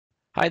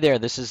Hi there,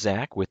 this is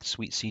Zach with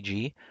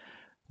SweetCG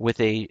with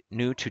a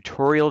new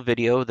tutorial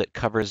video that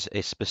covers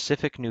a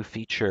specific new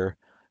feature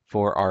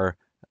for our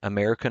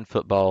American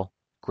football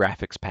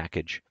graphics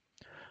package.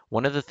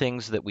 One of the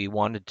things that we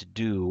wanted to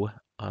do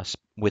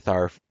with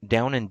our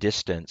down and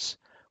distance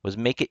was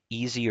make it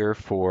easier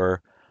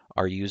for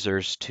our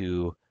users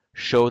to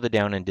show the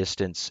down and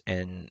distance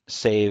and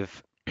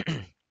save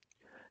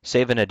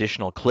an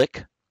additional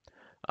click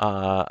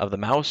of the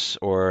mouse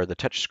or the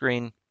touch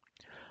screen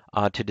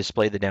to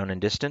display the down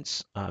and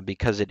distance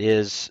because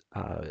it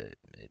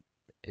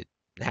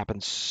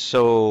happens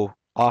so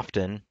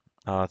often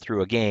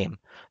through a game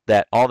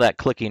that all that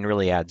clicking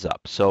really adds up.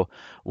 So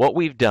what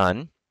we've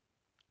done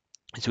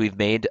is we've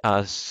made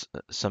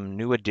some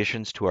new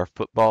additions to our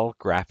football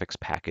graphics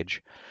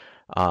package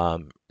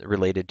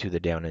related to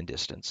the down and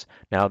distance.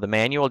 Now the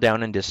manual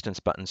down and distance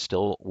button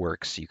still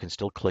works. You can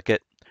still click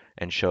it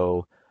and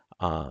show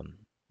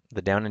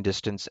the down and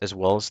distance as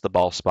well as the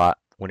ball spot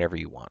whenever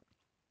you want.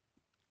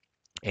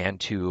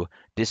 And to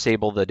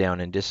disable the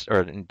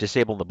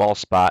disable the ball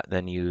spot,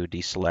 then you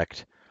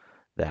deselect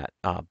that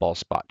ball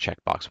spot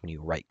checkbox when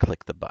you right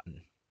click the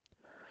button.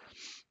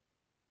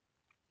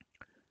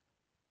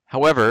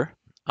 However,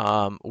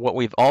 what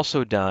we've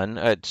also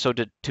done, so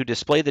to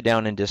display the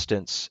down and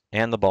distance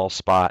and the ball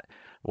spot,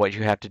 what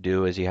you have to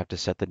do is you have to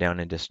set the down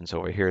and distance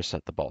over here,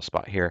 set the ball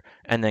spot here,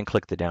 and then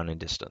click the down and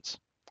distance.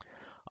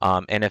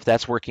 And if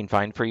that's working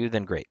fine for you,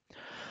 then great.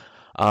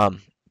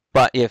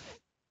 But if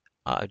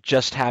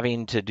just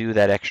having to do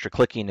that extra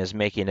clicking is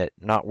making it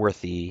not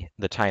worth the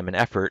time and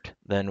effort,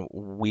 then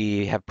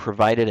we have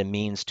provided a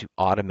means to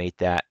automate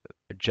that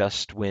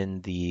just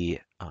when the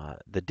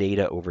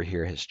data over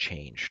here has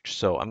changed.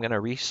 So I'm going to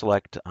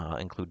reselect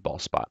include ball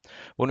spot.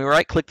 When we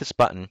right click this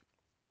button,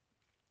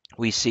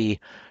 we see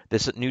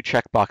this new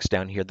checkbox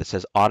down here that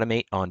says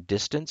automate on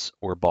distance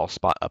or ball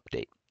spot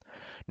update.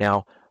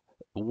 Now,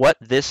 what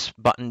this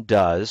button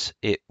does,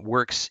 it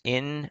works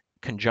in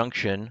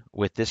conjunction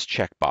with this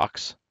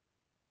checkbox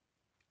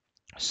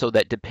so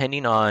that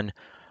depending on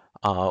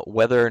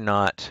whether or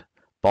not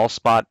ball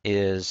spot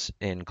is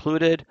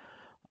included,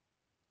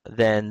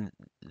 then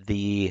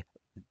the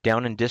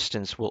down and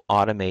distance will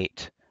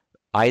automate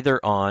either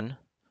on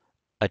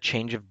a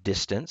change of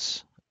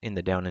distance in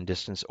the down and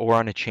distance or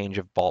on a change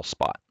of ball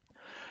spot,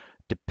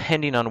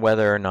 depending on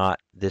whether or not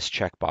this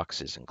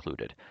checkbox is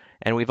included.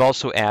 And we've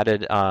also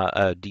added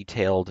a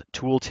detailed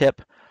tooltip.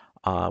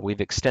 We've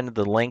extended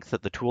the length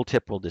that the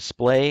tooltip will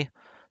display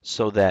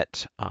so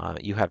that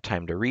you have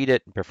time to read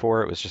it.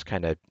 Before, it was just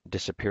kind of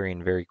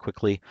disappearing very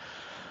quickly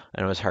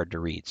and it was hard to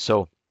read.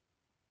 So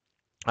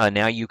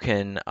now you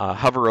can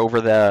hover over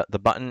the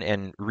button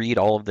and read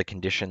all of the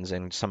conditions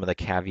and some of the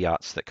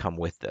caveats that come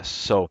with this.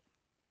 So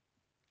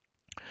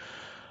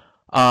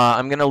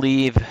I'm going to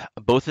leave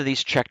both of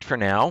these checked for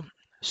now.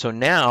 So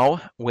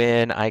now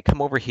when I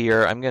come over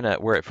here,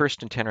 we're at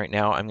 1st and 10 right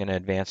now. I'm going to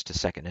advance to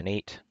 2nd and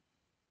 8.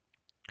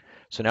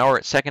 So now we're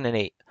at 2nd and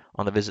 8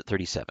 on the visit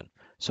 37.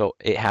 So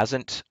it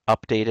hasn't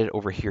updated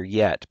over here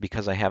yet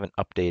because I haven't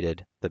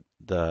updated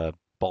the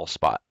ball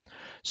spot.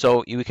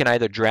 So you can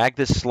either drag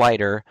this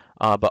slider,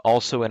 but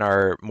also in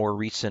our more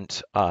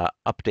recent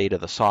update of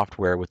the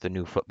software with the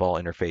new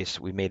football interface,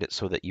 we made it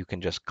so that you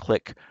can just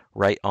click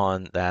right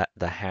on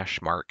the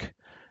hash mark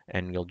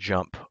and you'll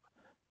jump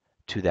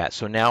to that.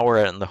 So now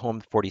we're in the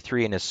home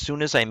 43, and as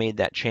soon as I made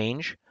that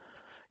change,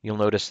 you'll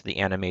notice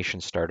the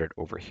animation started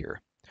over here.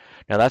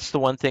 Now that's the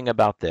one thing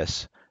about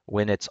this.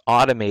 When it's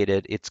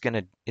automated, it's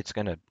gonna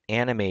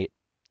animate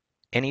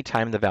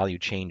anytime the value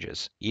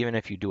changes, even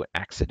if you do it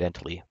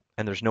accidentally,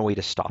 and there's no way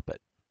to stop it.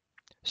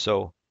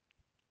 So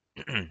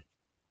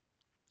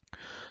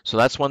so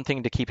that's one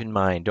thing to keep in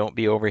mind. Don't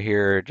be over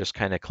here just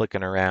kind of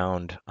clicking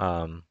around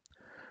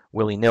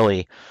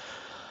willy-nilly.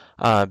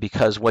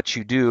 Because what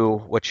you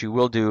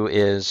will do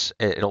is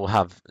it'll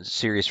have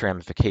serious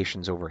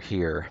ramifications over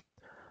here.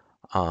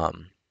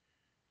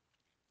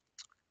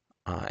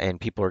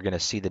 And people are going to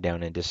see the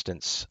down and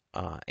distance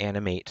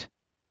animate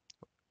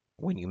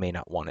when you may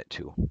not want it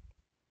to.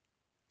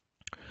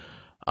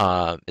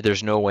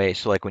 There's no way,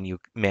 so like when you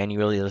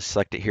manually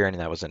select it here and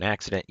that was an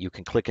accident, you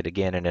can click it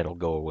again and it'll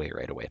go away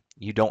right away.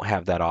 You don't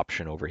have that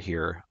option over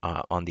here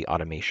on the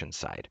automation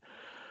side.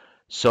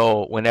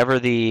 So whenever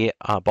the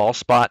ball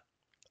spot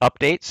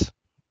updates,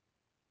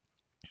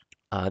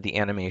 the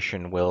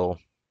animation will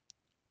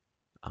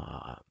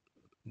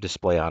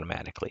display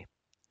automatically.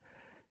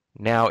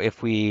 Now,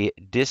 if we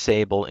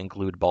disable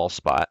include ball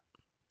spot,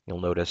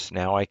 you'll notice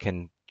now I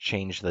can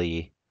change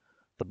the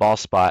ball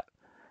spot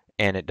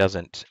and it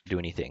doesn't do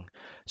anything.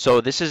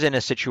 So this is in a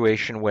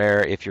situation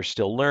where if you're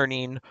still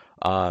learning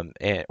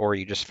or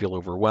you just feel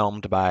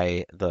overwhelmed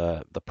by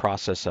the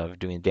process of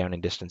doing down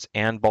and distance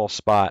and ball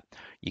spot,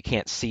 you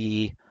can't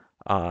see,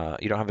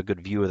 you don't have a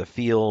good view of the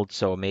field,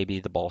 so maybe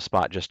the ball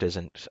spot just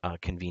isn't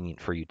convenient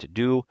for you to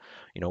do.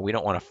 You know, we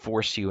don't want to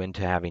force you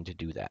into having to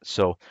do that.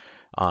 So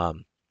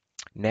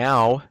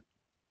now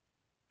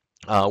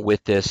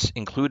with this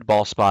include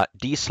ball spot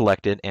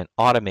deselected and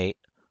automate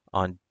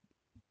on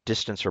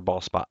distance or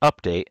ball spot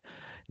update,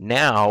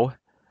 now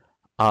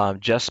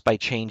just by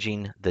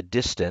changing the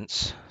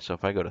distance. So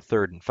if I go to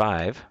 3rd and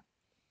 5,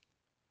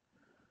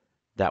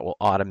 that will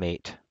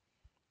automate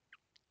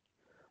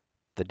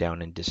the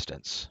down and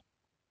distance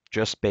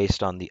just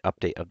based on the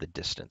update of the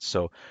distance.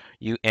 So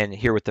and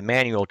here with the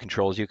manual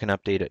controls, you can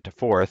update it to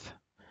 4th.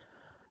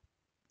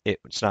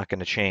 It's not going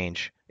to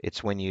change.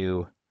 It's when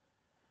you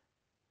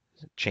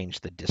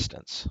change the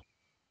distance.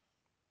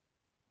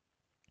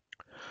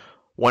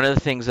 One of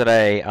the things that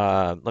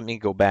let me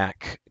go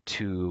back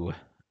to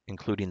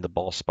including the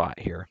ball spot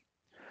here.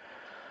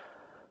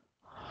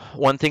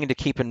 One thing to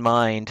keep in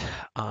mind,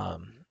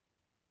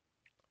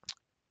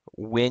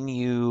 when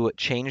you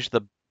change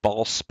the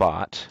ball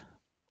spot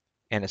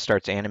and it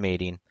starts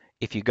animating,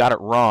 if you got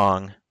it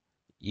wrong,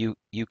 you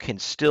can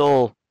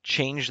still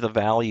change the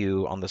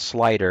value on the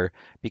slider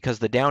because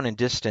the down and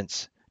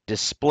distance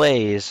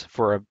displays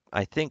for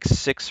I think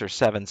 6 or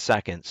 7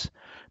 seconds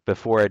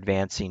before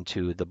advancing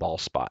to the ball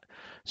spot.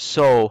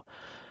 So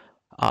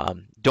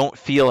don't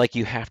feel like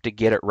you have to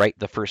get it right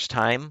the first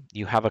time.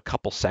 You have a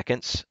couple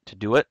seconds to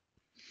do it.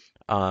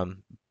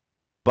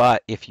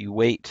 But if you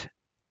wait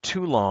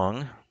too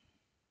long,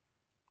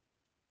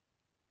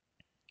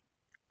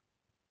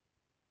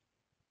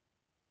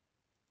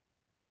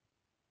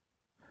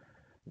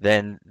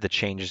 then the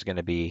change is going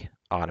to be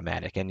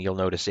automatic. And you'll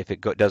notice if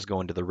it does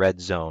go into the red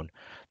zone,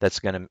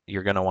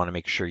 you're going to want to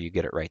make sure you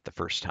get it right the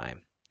first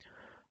time,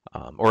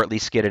 or at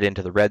least get it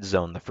into the red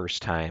zone the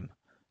first time,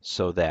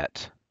 so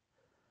that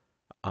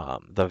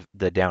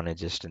the down and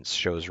distance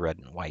shows red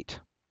and white.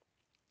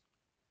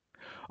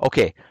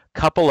 Okay,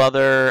 couple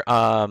other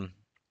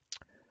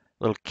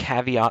little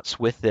caveats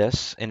with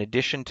this. In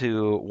addition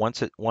to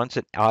once it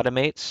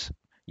automates,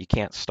 you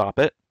can't stop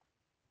it.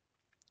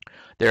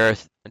 There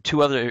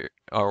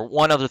are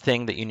one other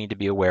thing that you need to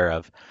be aware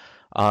of.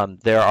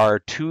 There are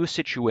 2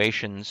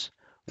 situations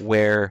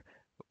where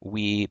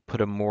we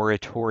put a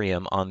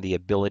moratorium on the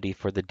ability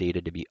for the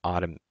data to be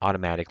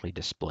automatically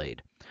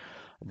displayed.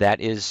 That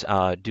is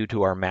due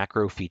to our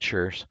macro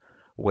features,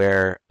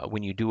 where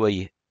when you do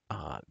a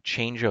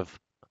change of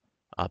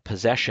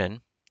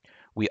possession,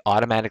 we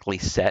automatically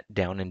set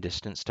down and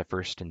distance to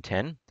 1st and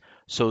 10.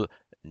 So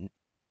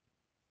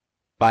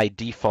by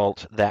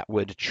default, that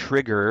would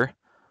trigger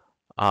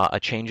a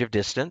change of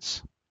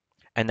distance,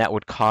 and that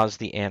would cause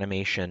the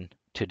animation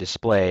to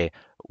display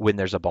when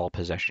there's a ball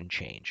possession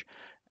change.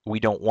 We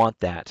don't want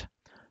that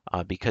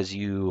because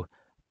you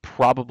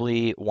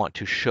probably want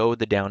to show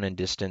the down and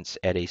distance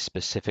at a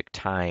specific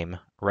time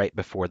right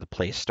before the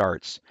play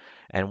starts.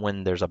 And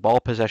when there's a ball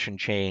possession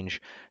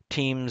change,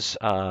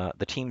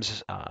 the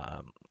teams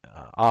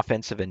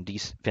offensive and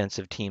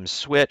defensive teams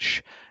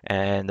switch,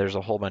 and there's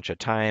a whole bunch of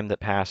time that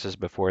passes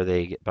before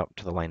they get up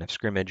to the line of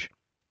scrimmage.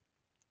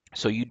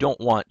 So you don't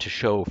want to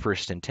show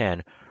 1st and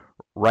 10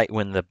 right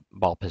when the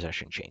ball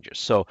possession changes.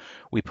 So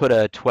we put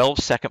a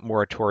 12-second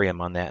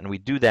moratorium on that, and we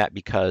do that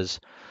because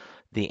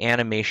the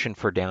animation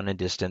for down and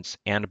distance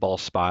and ball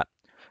spot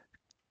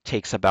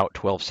takes about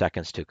 12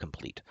 seconds to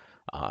complete.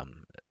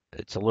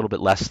 It's a little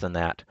bit less than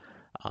that,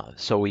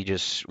 so we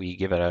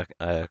give it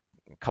a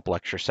couple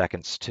extra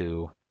seconds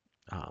to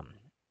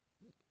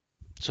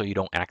so you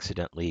don't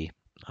accidentally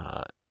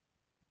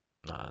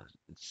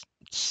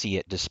see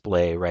it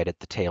display right at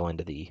the tail end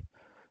of the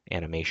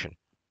animation.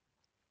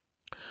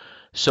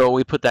 So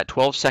we put that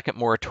 12-second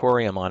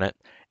moratorium on it,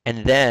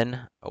 and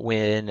then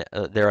when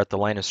they're at the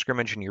line of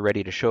scrimmage and you're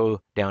ready to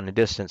show down and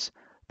distance,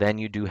 then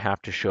you do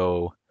have to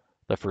show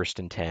the 1st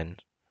and 10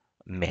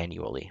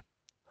 manually.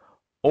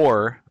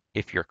 Or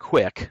if you're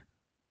quick,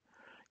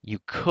 you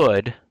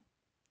could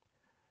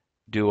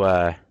do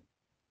a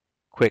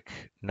quick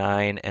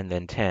 9 and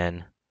then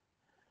 10,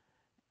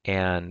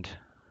 and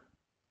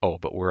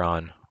but we're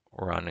on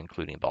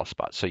including ball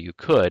spot. So you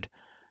could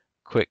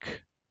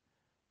quick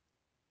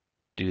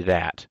do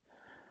that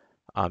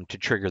to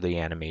trigger the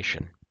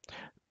animation.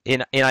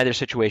 In either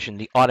situation,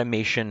 the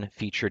automation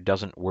feature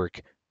doesn't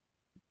work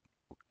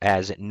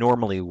as it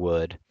normally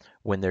would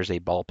when there's a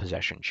ball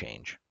possession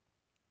change.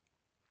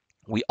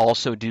 We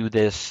also do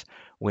this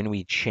when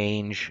we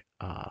change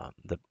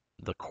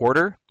the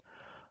quarter.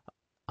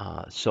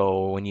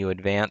 So when you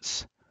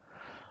advance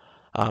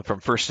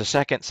from 1st to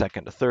 2nd,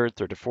 2nd to 3rd,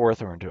 3rd to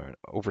 4th, or into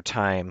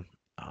overtime,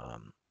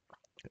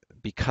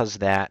 because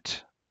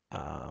that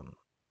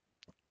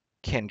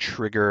can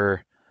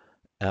trigger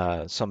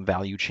some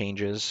value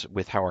changes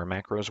with how our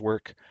macros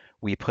work,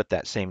 we put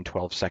that same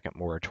 12-second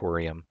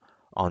moratorium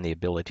on the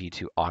ability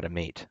to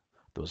automate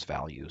those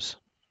values.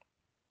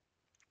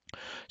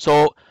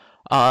 So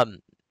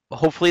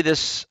hopefully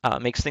this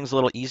makes things a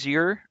little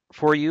easier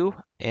for you.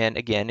 And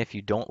again, if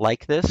you don't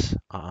like this,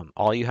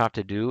 all you have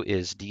to do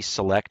is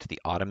deselect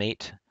the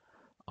automate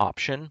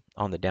option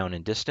on the down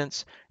and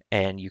distance,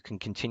 and you can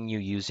continue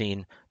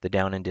using the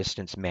down and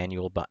distance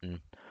manual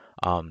button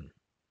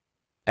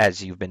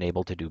as you've been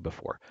able to do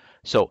before.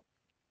 So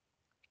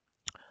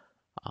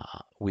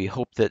we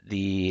hope that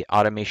the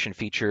automation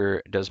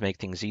feature does make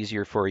things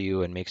easier for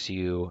you and makes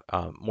you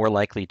more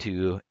likely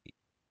to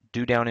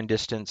do down and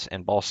distance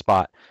and ball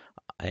spot,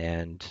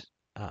 and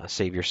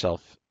save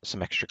yourself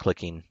some extra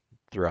clicking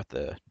throughout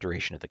the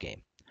duration of the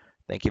game.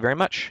 Thank you very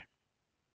much.